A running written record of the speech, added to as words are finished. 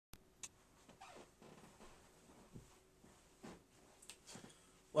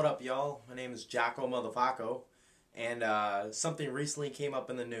What up, y'all? My name is Jocko Motherfucko, and something recently came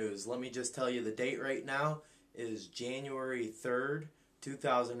up in the news. Let me just tell you the date right now is January 3rd,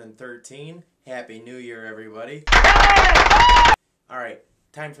 2013. Happy New Year, everybody. Alright,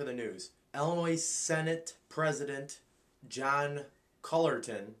 time for the news. Illinois Senate President John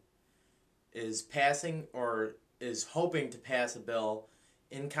Cullerton is passing, or is hoping to pass, a bill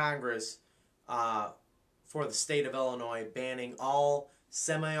in Congress for the state of Illinois banning all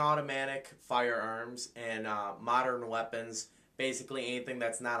semi-automatic firearms and modern weapons, basically anything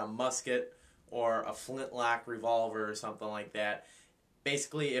that's not a musket or a flintlock revolver or something like that.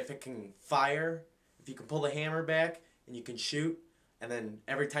 Basically, if it can fire, if you can pull the hammer back and you can shoot, and then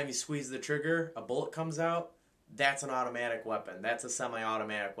every time you squeeze the trigger, a bullet comes out, that's an automatic weapon. That's a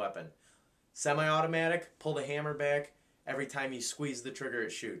semi-automatic weapon. Semi-automatic, pull the hammer back, every time you squeeze the trigger,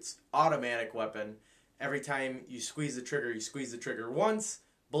 it shoots. Automatic weapon, every time you squeeze the trigger once,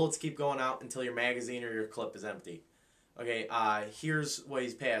 bullets keep going out until your magazine or your clip is empty. Okay, here's what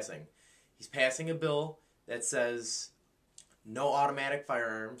he's passing. He's passing a bill that says no automatic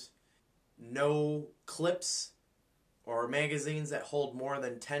firearms, no clips or magazines that hold more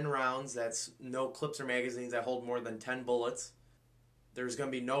than 10 rounds. That's no clips or magazines that hold more than 10 bullets. There's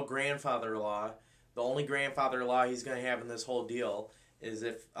going to be no grandfather law. The only grandfather law he's going to have in this whole deal is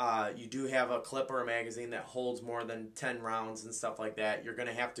if you do have a clip or a magazine that holds more than 10 rounds and stuff like that, you're going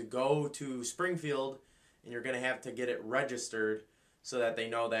to have to go to Springfield and you're going to have to get it registered so that they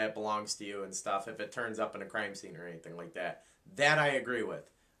know that it belongs to you and stuff if it turns up in a crime scene or anything like that. That I agree with.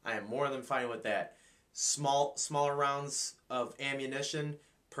 I am more than fine with that. Smaller rounds of ammunition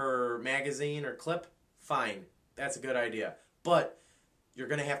per magazine or clip, fine. That's a good idea. But you're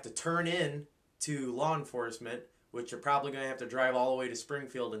going to have to turn in to law enforcement, which you're probably going to have to drive all the way to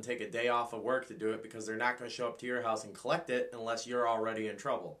Springfield and take a day off of work to do it, because they're not going to show up to your house and collect it unless you're already in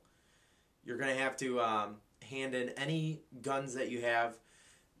trouble. You're going to have to hand in any guns that you have.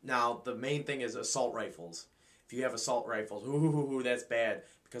 Now, the main thing is assault rifles. If you have assault rifles, ooh, that's bad,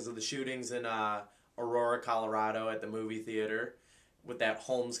 because of the shootings in Aurora, Colorado at the movie theater with that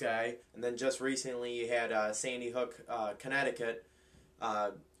Holmes guy. And then just recently you had Sandy Hook, Connecticut,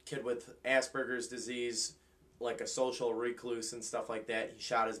 kid with Asperger's disease, like a social recluse and stuff like that. He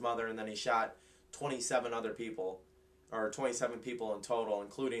shot his mother, and then he shot 27 other people, or 27 people in total,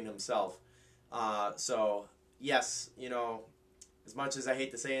 including himself. So, yes, you know, as much as I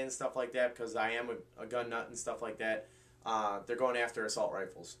hate to say it and stuff like that, because I am a gun nut and stuff like that, they're going after assault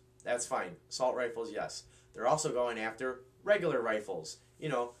rifles. That's fine. Assault rifles, yes. They're also going after regular rifles, you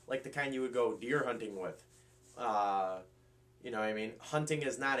know, like the kind you would go deer hunting with. You know what I mean? Hunting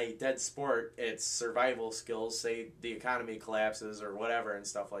is not a dead sport. It's survival skills. Say the economy collapses or whatever and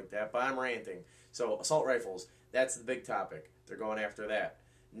stuff like that. But I'm ranting. So assault rifles, that's the big topic. They're going after that.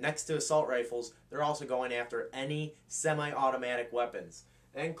 Next to assault rifles, they're also going after any semi-automatic weapons.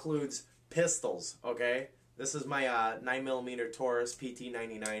 That includes pistols, okay? This is my 9mm Taurus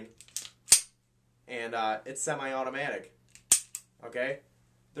PT99. And it's semi-automatic, okay?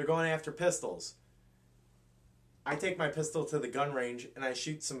 They're going after pistols. I take my pistol to the gun range and I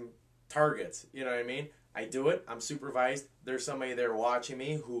shoot some targets, you know what I mean? I do it, I'm supervised, there's somebody there watching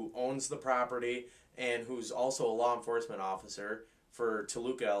me who owns the property and who's also a law enforcement officer for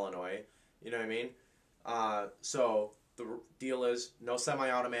Toluca, Illinois, you know what I mean? So the deal is no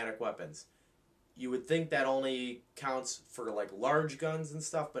semi-automatic weapons. You would think that only counts for like large guns and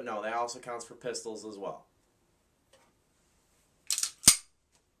stuff, but no, that also counts for pistols as well.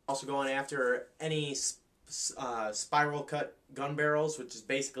 Also going after any spiral cut gun barrels, which is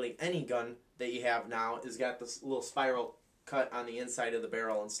basically any gun that you have now is got this little spiral cut on the inside of the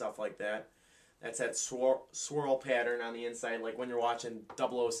barrel and stuff like that. That's that swirl pattern on the inside, like when you're watching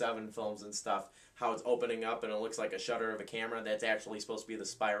 007 films and stuff, how it's opening up and it looks like a shutter of a camera. That's actually supposed to be the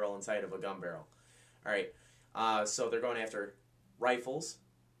spiral inside of a gun barrel. Alright, so they're going after rifles,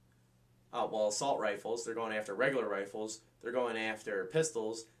 well, assault rifles, they're going after regular rifles, they're going after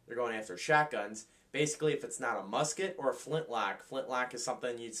pistols, they're going after shotguns. Basically, if it's not a musket or a flintlock, flintlock is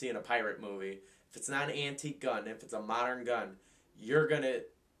something you'd see in a pirate movie. If it's not an antique gun, if it's a modern gun, you're going to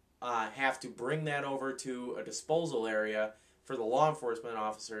have to bring that over to a disposal area for the law enforcement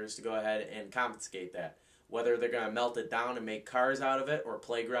officers to go ahead and confiscate that. Whether they're going to melt it down and make cars out of it or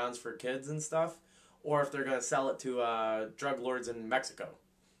playgrounds for kids and stuff, or if they're going to sell it to drug lords in Mexico.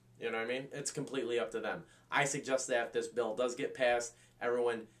 You know what I mean? It's completely up to them. I suggest that if this bill does get passed,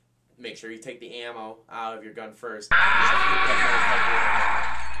 everyone make sure you take the ammo out of your gun first. Let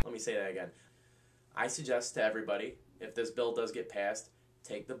me say that again. I suggest to everybody, if this bill does get passed,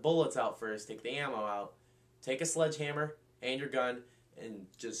 take the bullets out first, take the ammo out, take a sledgehammer and your gun, and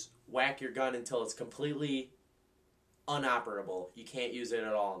just whack your gun until it's completely unoperable. You can't use it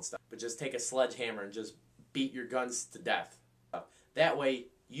at all and stuff. But just take a sledgehammer and just beat your guns to death. That way,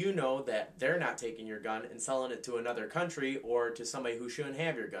 you know that they're not taking your gun and selling it to another country or to somebody who shouldn't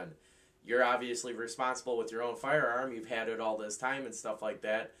have your gun. You're obviously responsible with your own firearm. You've had it all this time and stuff like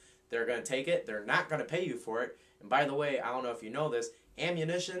that. They're going to take it. They're not going to pay you for it. And by the way, I don't know if you know this,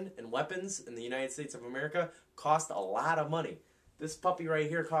 ammunition and weapons in the United States of America cost a lot of money. This puppy right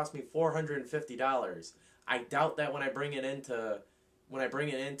here cost me $450. I doubt that when I bring it into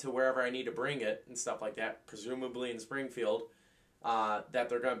wherever I need to bring it and stuff like that, presumably in Springfield, that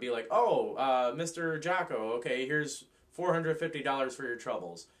they're going to be like, oh, Mr. Jocko, okay, here's $450 for your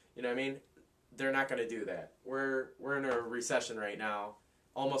troubles. You know what I mean? They're not going to do that. We're in a recession right now,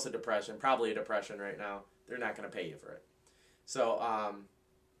 almost a depression, probably a depression right now. They're not going to pay you for it. So,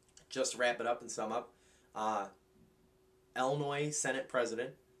 just to wrap it up and sum up, Illinois Senate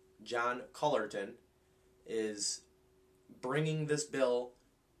President John Cullerton is bringing this bill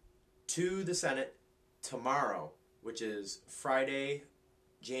to the Senate tomorrow, which is Friday,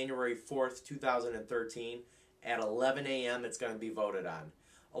 January 4th, 2013. At 11 a.m. it's going to be voted on,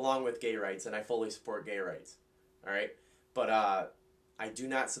 along with gay rights, and I fully support gay rights. All right? But I do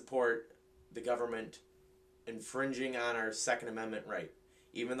not support the government infringing on our Second Amendment right.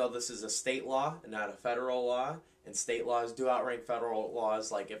 Even though this is a state law and not a federal law, and state laws do outrank federal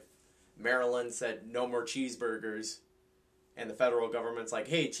laws, like if Maryland said no more cheeseburgers, and the federal government's like,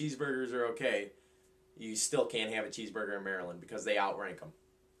 hey, cheeseburgers are okay, you still can't have a cheeseburger in Maryland because they outrank them.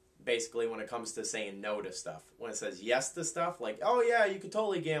 Basically, when it comes to saying no to stuff. When it says yes to stuff, like, oh yeah, you can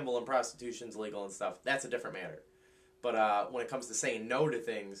totally gamble and prostitution's legal and stuff, that's a different matter. But when it comes to saying no to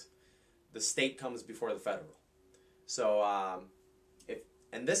things, the state comes before the federal. So,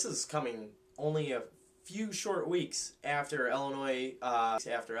 and this is coming only a few short weeks after Illinois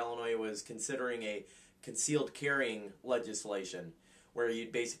was considering a concealed carrying legislation, where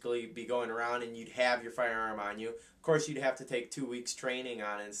you'd basically be going around and you'd have your firearm on you. Of course, you'd have to take 2 weeks training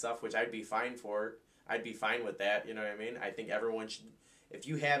on it and stuff, which I'd be fine for. I'd be fine with that, you know what I mean? I think everyone should, if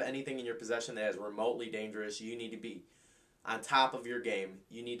you have anything in your possession that is remotely dangerous, you need to be on top of your game.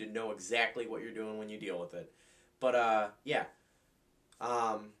 You need to know exactly what you're doing when you deal with it. But, yeah.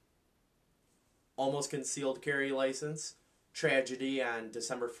 Almost concealed carry license. Tragedy on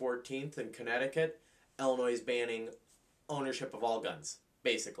December 14th in Connecticut. Illinois is banning ownership of all guns,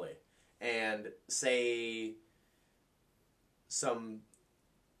 basically. And say some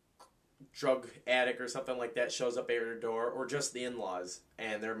drug addict or something like that shows up at your door, or just the in-laws,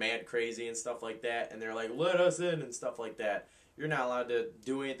 and they're mad crazy and stuff like that, and they're like, let us in and stuff like that. You're not allowed to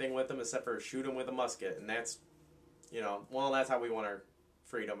do anything with them except for shoot them with a musket, and that's, you know, well, that's how we want our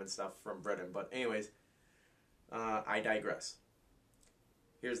freedom and stuff from Britain. But anyways, I digress.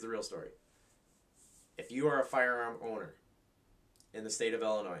 Here's the real story. If you are a firearm owner in the state of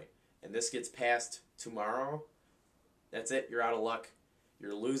Illinois, and this gets passed tomorrow, that's it, you're out of luck.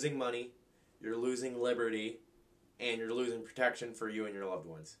 You're losing money, you're losing liberty, and you're losing protection for you and your loved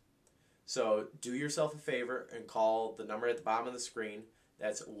ones. So do yourself a favor and call the number at the bottom of the screen.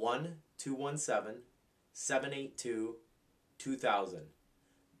 That's 1-217-782-2000.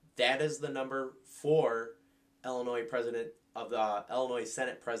 That is the number for Illinois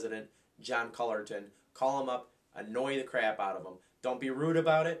Senate President John Cullerton. Call him up, annoy the crap out of him. Don't be rude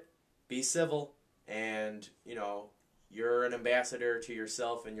about it. Be civil, and, you know, you're an ambassador to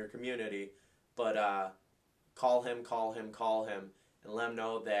yourself and your community, but call him, and let him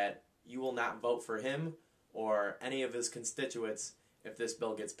know that you will not vote for him or any of his constituents if this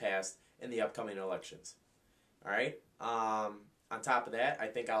bill gets passed in the upcoming elections. All right? On top of that, I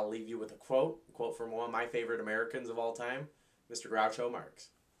think I'll leave you with a quote from one of my favorite Americans of all time, Mr. Groucho Marx.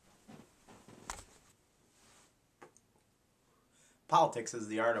 Politics is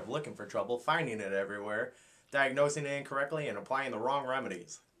the art of looking for trouble, finding it everywhere, diagnosing it incorrectly, and applying the wrong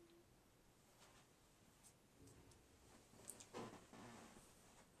remedies.